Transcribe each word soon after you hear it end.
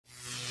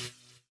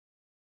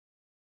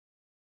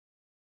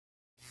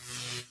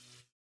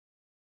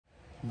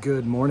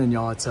Good morning,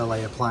 y'all. It's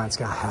LA Appliance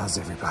Guy. How's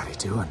everybody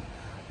doing?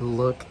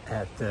 Look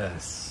at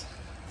this.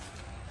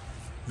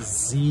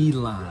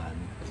 ZLINE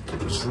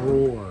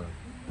drawer,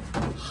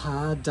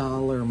 high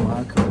dollar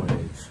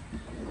microwave.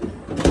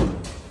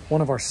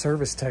 One of our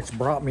service techs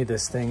brought me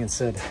this thing and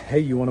said, hey,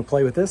 you want to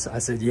play with this? I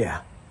said,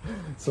 yeah.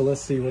 So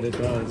let's see what it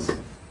does.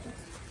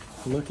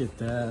 Look at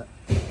that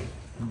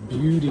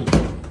beauty.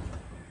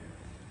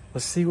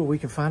 Let's see what we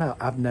can find out.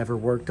 I've never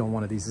worked on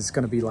one of these. It's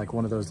going to be like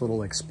one of those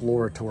little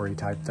exploratory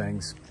type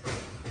things.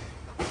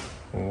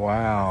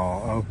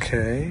 Wow.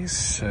 Okay.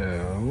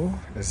 So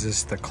is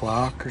this the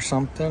clock or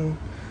something?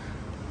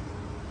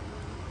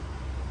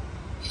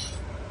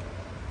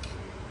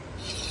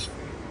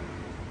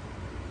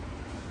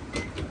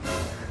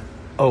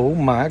 Oh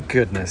my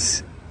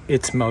goodness.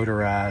 It's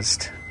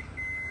motorized.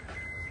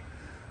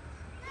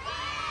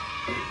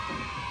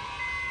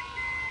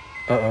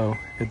 Uh-oh.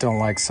 It don't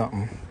like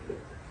something.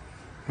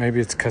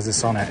 Maybe it's because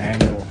it's on an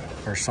angle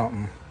or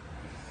something.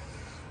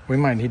 We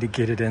might need to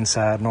get it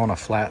inside and on a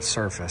flat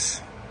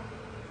surface.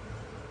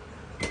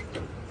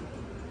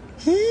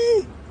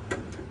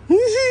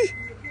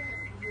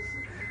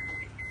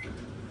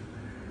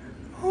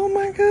 Oh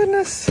my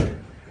goodness.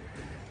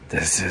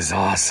 This is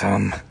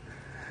awesome.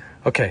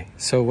 Okay,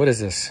 so what is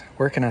this?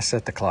 Where can I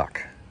set the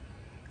clock?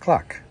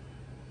 Clock.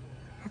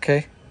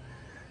 Okay.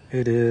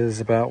 It is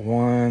about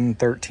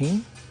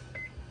 1:13.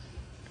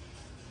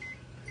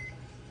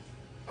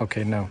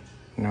 Okay, no.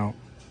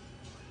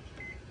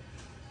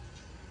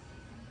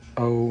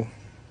 Oh,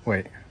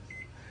 wait.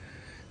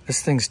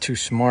 This thing's too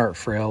smart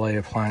for LA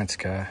Appliance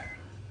Guy.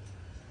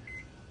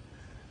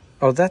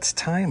 Oh, that's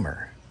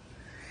timer.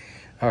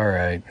 All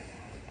right.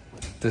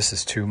 This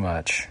is too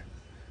much.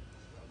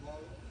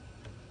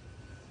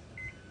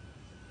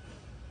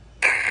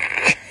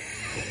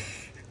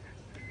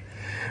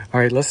 All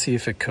right, let's see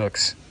if it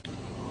cooks.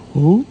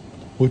 Huh?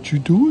 What you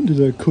doing to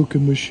that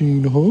cooking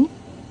machine, huh?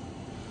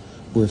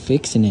 We're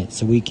fixing it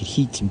so we could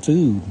heat some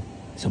food.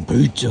 Some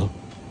pizza.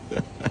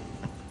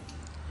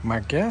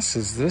 My guess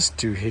is this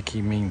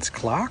doohickey means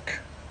clock.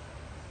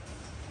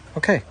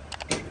 Okay,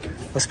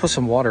 let's put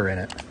some water in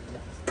it.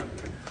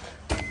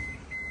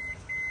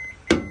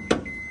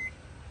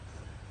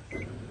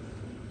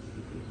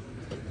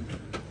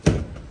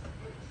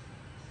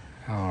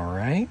 All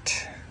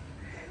right.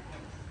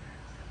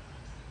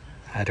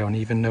 I don't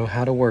even know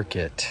how to work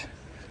it.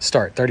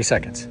 Start, 30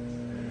 seconds.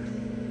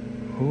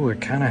 Ooh,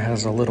 it kind of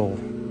has a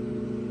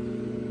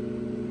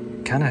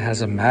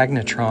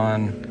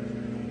Magnetron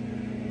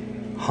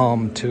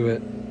hum to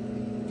it.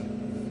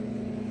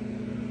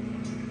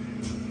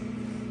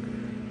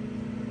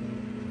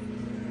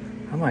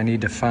 I might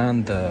need to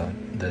find the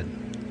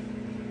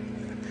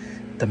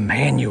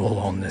manual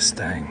on this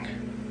thing.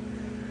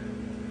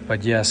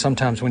 But yeah,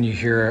 sometimes when you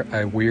hear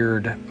a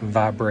weird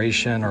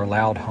vibration or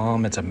loud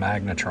hum, it's a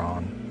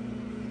Magnetron.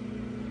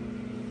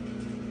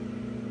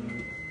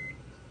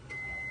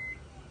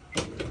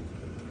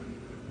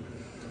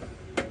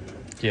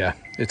 Yeah,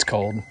 it's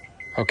cold.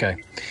 Okay,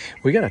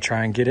 we gotta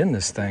try and get in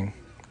this thing.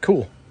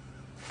 Cool.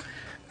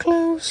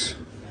 Close.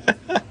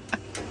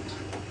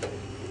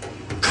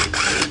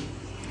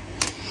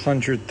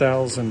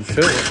 100,000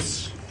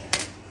 Phillips.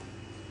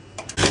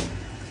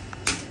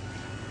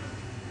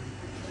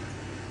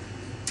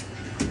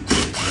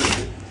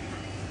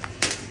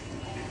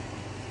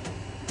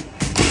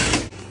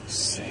 Let's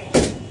see.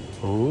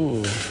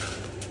 Ooh.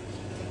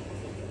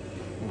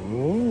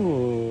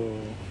 Ooh.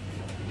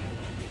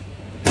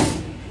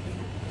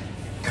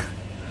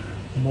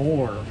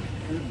 More.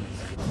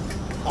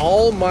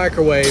 All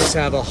microwaves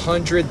have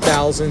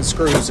 100,000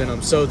 screws in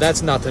them, so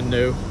that's nothing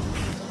new.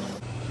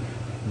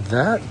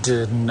 That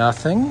did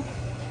nothing.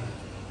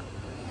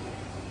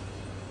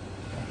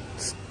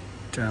 It's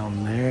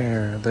down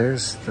there.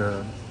 There's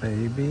the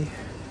baby.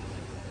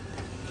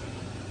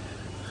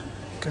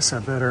 Guess I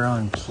better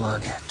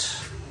unplug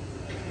it.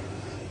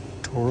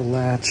 Door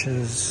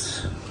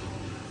latches.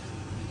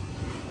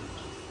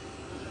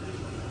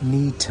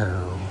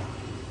 Neato.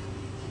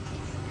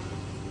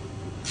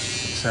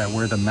 Is that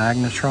where the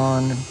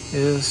Magnetron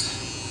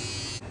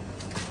is?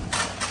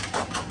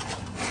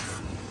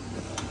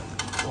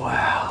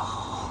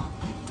 Wow.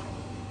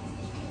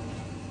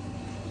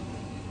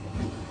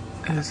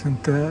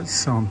 Isn't that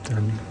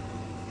something?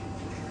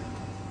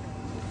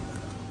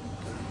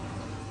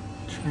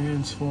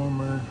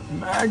 Transformer,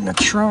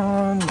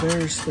 Magnetron,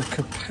 there's the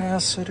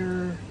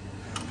capacitor.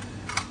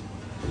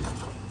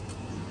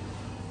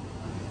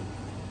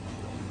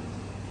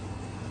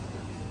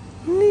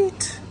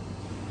 Neat.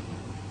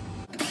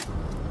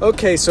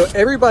 Okay, so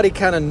everybody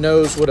kind of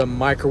knows what a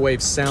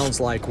microwave sounds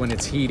like when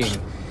it's heating.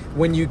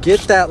 When you get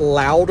that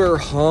louder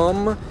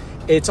hum,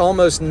 it's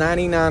almost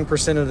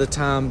 99% of the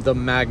time the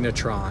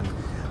Magnetron.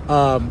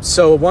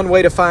 So one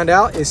way to find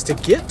out is to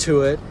get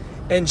to it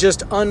and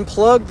just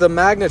unplug the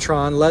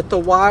Magnetron, let the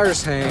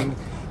wires hang,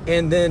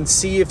 and then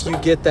see if you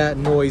get that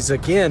noise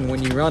again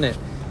when you run it.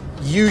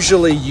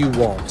 Usually you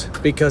won't,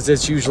 because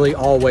it's usually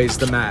always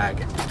the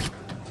mag.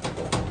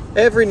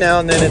 Every now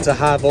and then it's a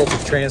high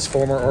voltage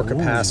transformer or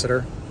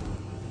capacitor.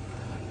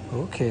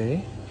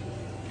 Okay.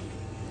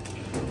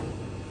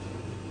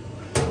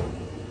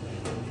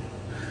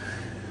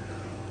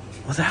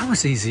 Well, that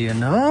was easy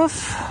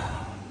enough.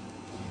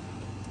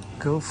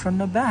 Go from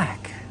the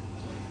back.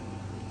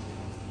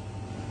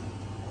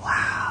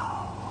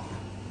 Wow.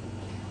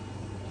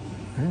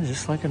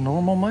 Just like a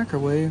normal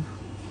microwave.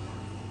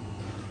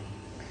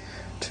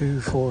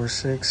 2, 4,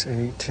 6,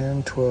 8,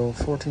 10, 12,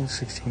 14,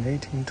 16,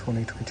 18,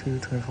 20, 22,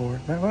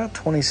 24, about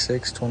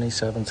 26,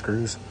 27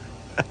 screws.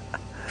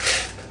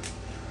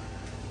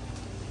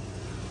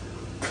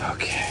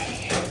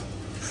 Okay.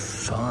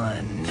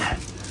 Fun.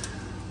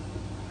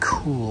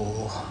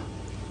 Cool.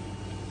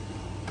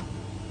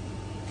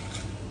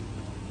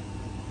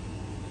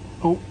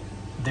 Oh,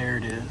 there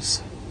it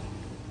is.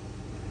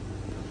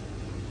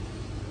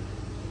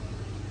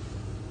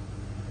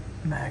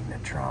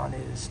 Magnetron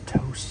is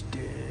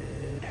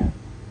toasted.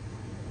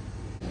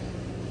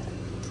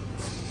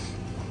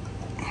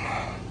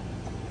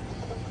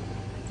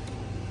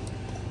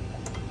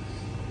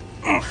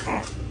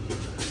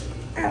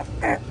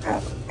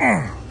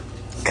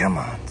 Come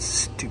on,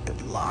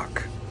 stupid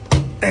lock.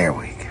 There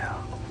we go.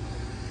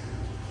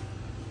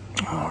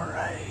 All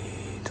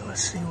right,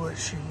 let's see what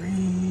she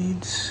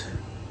reads.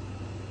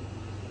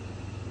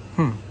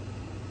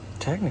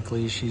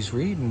 Technically, she's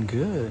reading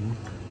good.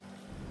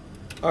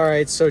 All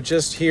right, so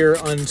just here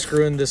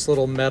unscrewing this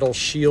little metal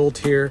shield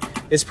here.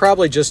 It's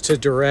probably just to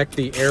direct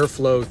the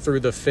airflow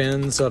through the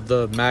fins of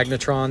the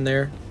magnetron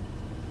there.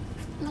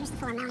 And there's the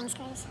 4 mounting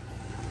screws.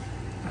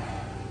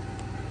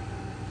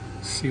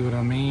 See what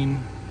I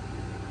mean?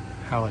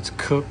 How it's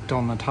cooked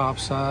on the top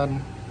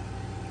side.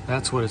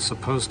 That's what it's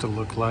supposed to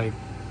look like.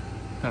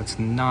 That's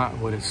not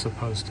what it's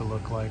supposed to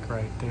look like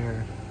right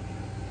there.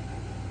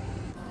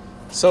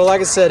 So like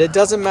I said, it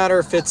doesn't matter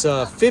if it's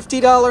a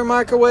 $50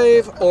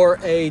 microwave or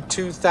a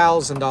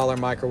 $2,000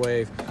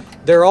 microwave.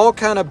 They're all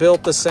kind of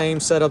built the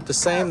same, set up the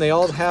same. They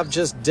all have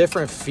just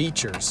different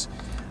features,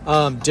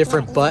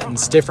 different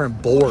buttons,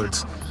 different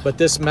boards. But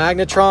this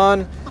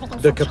magnetron,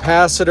 the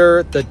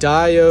capacitor, the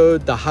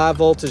diode, the high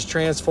voltage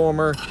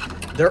transformer,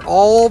 they're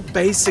all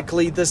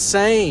basically the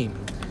same.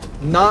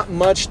 Not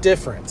much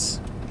difference.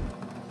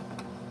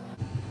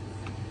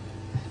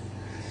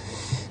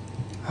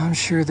 I'm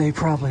sure they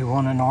probably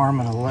want an arm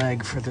and a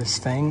leg for this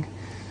thing,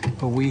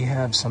 but we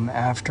have some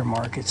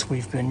aftermarkets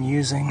we've been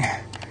using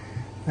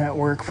that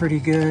work pretty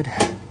good.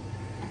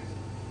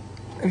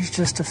 There's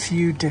just a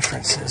few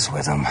differences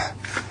with them.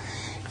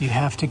 You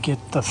have to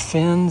get the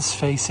fins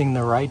facing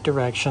the right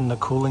direction, the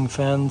cooling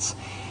fins,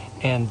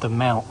 and the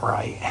mount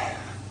right.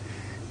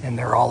 And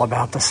they're all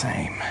about the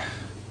same.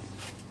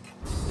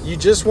 You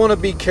just want to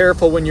be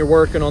careful when you're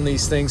working on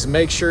these things.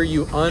 Make sure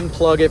you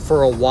unplug it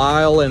for a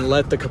while and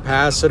let the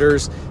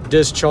capacitors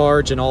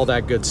discharge and all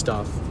that good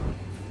stuff.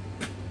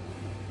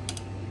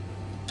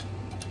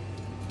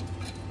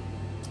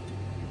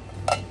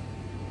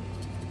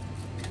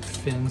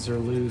 Fins are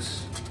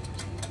loose.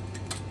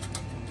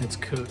 It's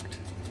cooked.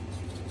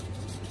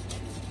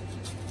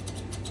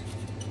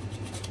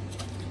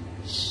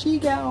 She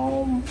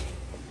gone.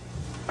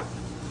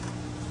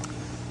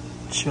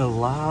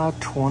 July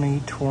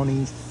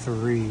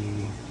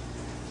 2023,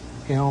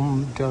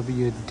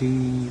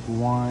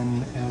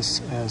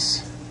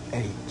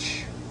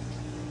 MWD-1-SS-H.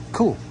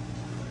 Cool.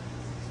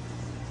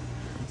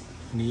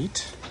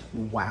 Neat.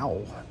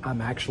 Wow,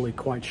 I'm actually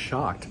quite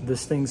shocked.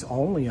 This thing's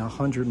only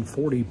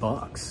 140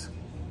 bucks.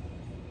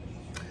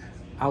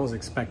 I was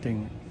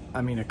expecting,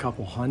 a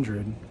couple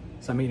hundred.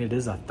 So, it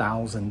is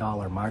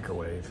 $1,000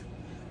 microwave.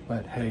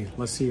 But hey,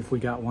 let's see if we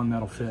got one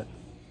that'll fit.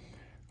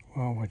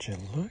 Well, would you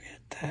look at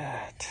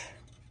that?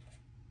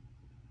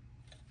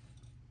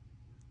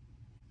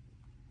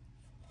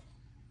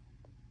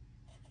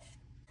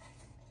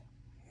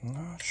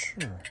 Not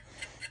sure.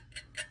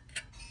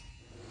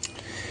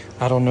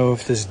 I don't know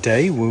if this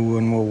Daewoo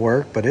one will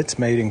work, but it's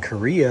made in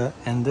Korea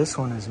and this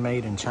one is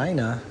made in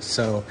China.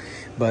 So,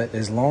 but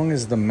as long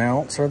as the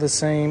mounts are the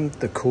same,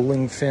 the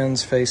cooling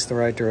fins face the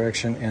right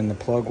direction, and the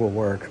plug will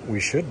work,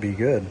 we should be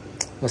good.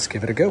 Let's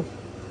give it a go.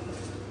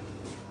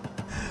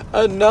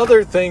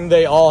 Another thing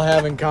they all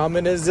have in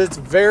common is it's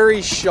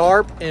very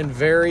sharp and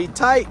very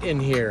tight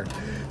in here.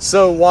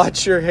 So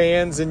watch your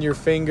hands and your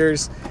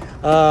fingers.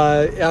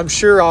 I'm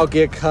sure I'll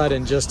get cut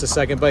in just a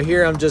second, but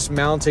here I'm just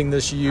mounting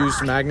this used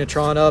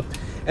magnetron up,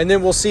 and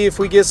then we'll see if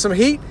we get some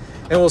heat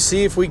and we'll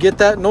see if we get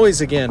that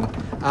noise again.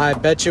 I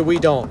bet you we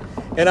don't.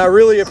 And I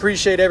really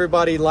appreciate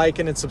everybody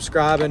liking and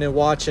subscribing and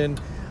watching.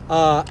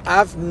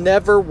 I've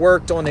never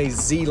worked on a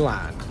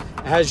ZLINE.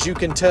 As you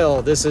can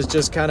tell, this is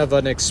just kind of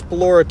an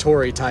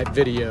exploratory type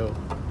video.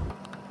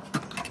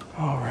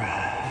 All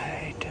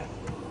right.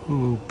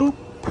 Ooh, boop.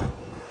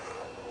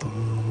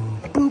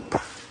 Boop,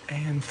 boop.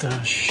 And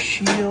the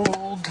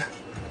shield.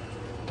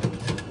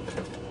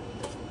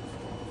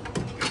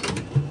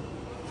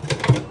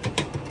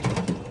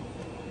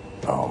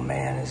 Oh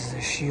man, is the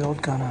shield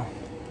gonna...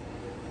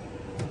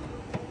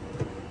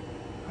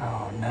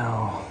 Oh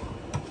no.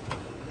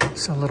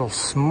 It's a little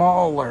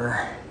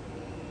smaller.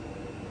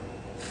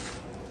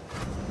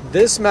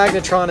 This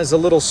Magnetron is a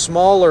little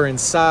smaller in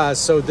size,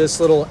 so this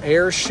little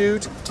air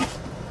chute,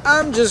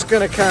 I'm just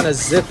gonna kind of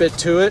zip it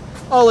to it.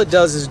 All it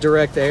does is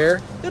direct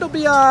air. It'll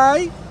be all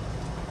right.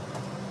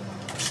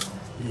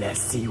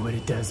 Let's see what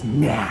it does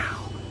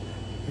now.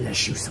 Let's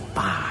shoot some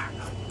fire.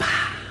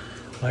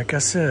 Like I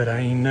said, I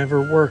ain't never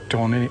worked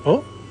on any.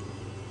 Oh,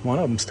 one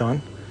of them's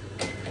done.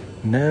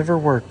 Never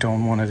worked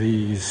on one of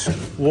these.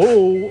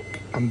 Whoa,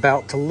 I'm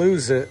about to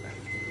lose it.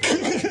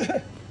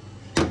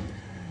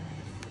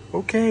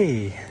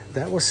 Okay,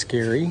 that was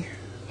scary.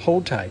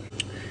 Hold tight.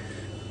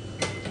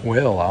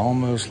 Well, I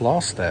almost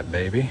lost that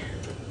baby.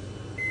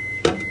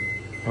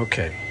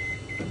 Okay,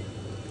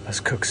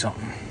 let's cook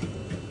something.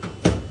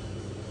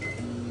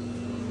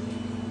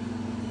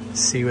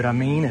 See what I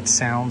mean? It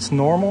sounds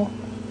normal.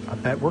 I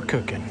bet we're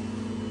cooking.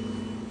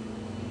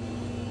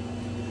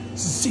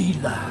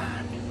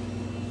 ZLINE.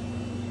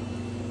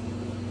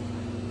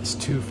 It's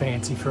too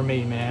fancy for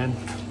me, man.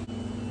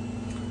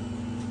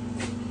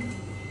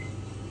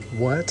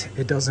 What?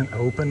 It doesn't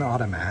open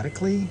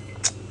automatically?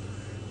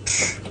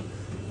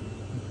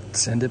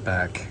 Send it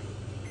back.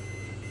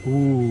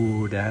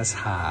 Ooh, that's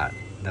hot.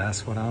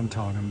 That's what I'm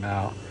talking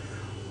about.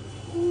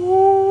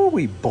 Ooh,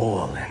 we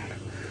boiling.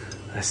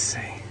 Let's see.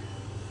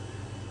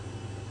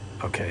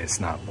 Okay, it's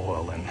not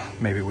boiling.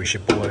 Maybe we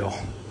should boil.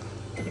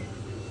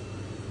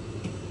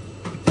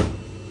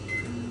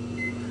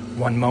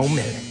 One more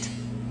minute.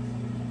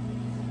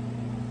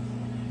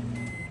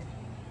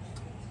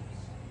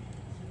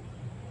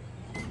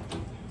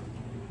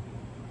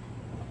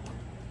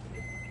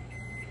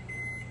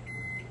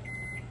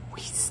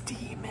 We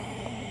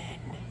steaming.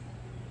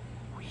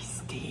 We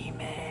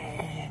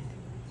steaming.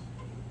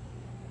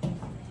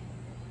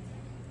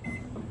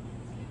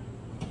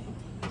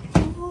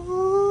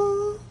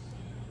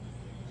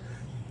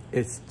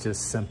 It's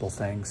just simple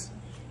things.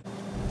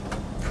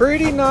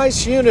 Pretty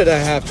nice unit, I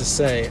have to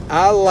say.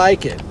 I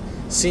like it.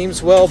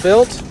 Seems well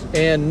built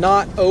and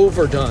not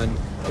overdone.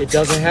 It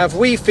doesn't have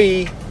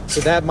Wi-Fi,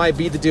 so that might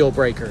be the deal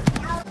breaker.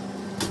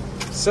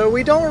 So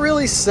we don't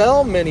really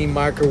sell many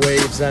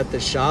microwaves at the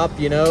shop,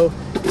 you know.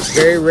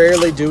 Very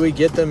rarely do we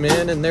get them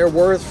in and they're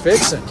worth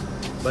fixing.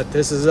 But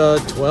this is a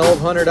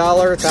 $1,200,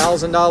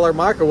 $1,000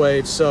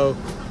 microwave, so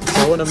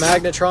throwing a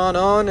Magnetron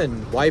on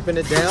and wiping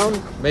it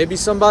down, maybe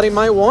somebody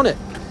might want it.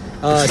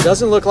 It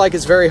doesn't look like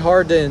it's very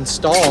hard to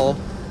install.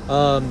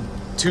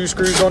 2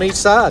 screws on each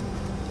side.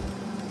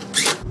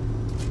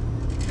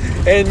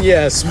 And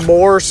yes,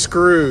 more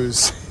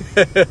screws.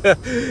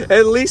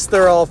 At least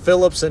they're all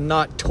Phillips and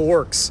not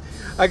Torx.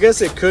 I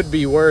guess it could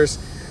be worse.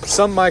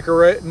 Some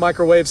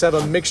microwaves have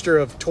a mixture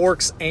of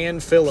Torx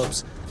and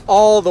Phillips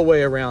all the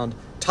way around.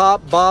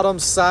 Top, bottom,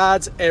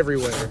 sides,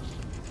 everywhere.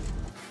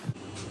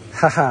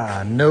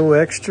 Haha, no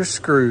extra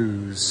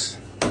screws.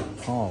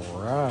 All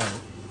right.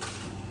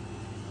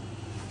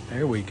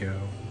 There we go.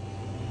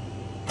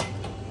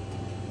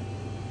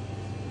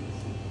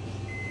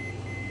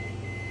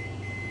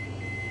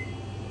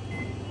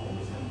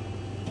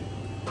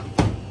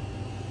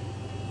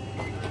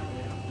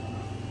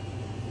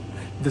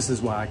 This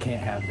is why I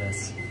can't have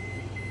this.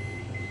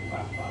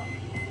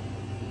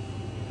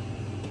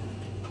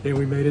 And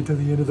we made it to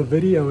the end of the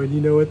video, and you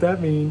know what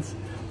that means.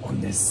 On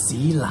this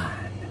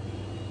ZLINE.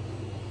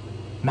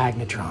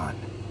 Magnetron.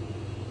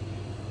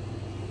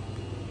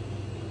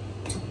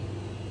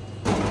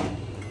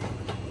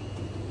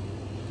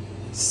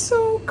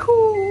 So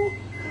cool.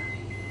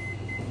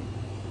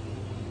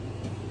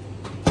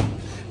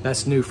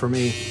 That's new for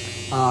me.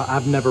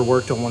 I've never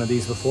worked on one of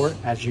these before,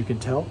 as you can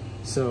tell.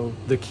 So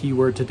the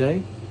keyword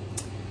today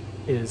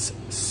is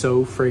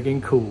so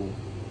friggin' cool.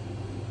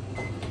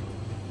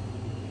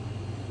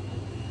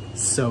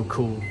 So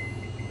cool.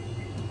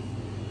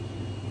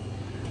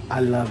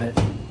 I love it.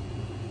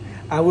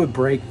 I would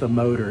break the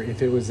motor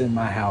if it was in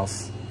my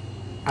house.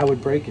 I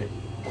would break it.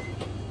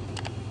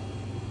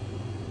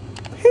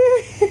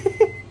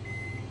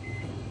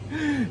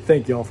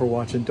 Thank y'all for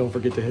watching. Don't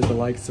forget to hit the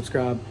like,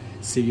 subscribe.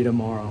 See you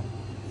tomorrow.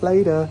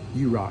 Later.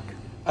 You rock.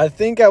 I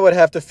think I would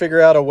have to figure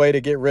out a way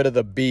to get rid of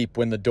the beep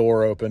when the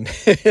door opened.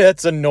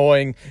 It's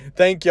annoying.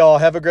 Thank y'all.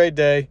 Have a great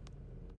day.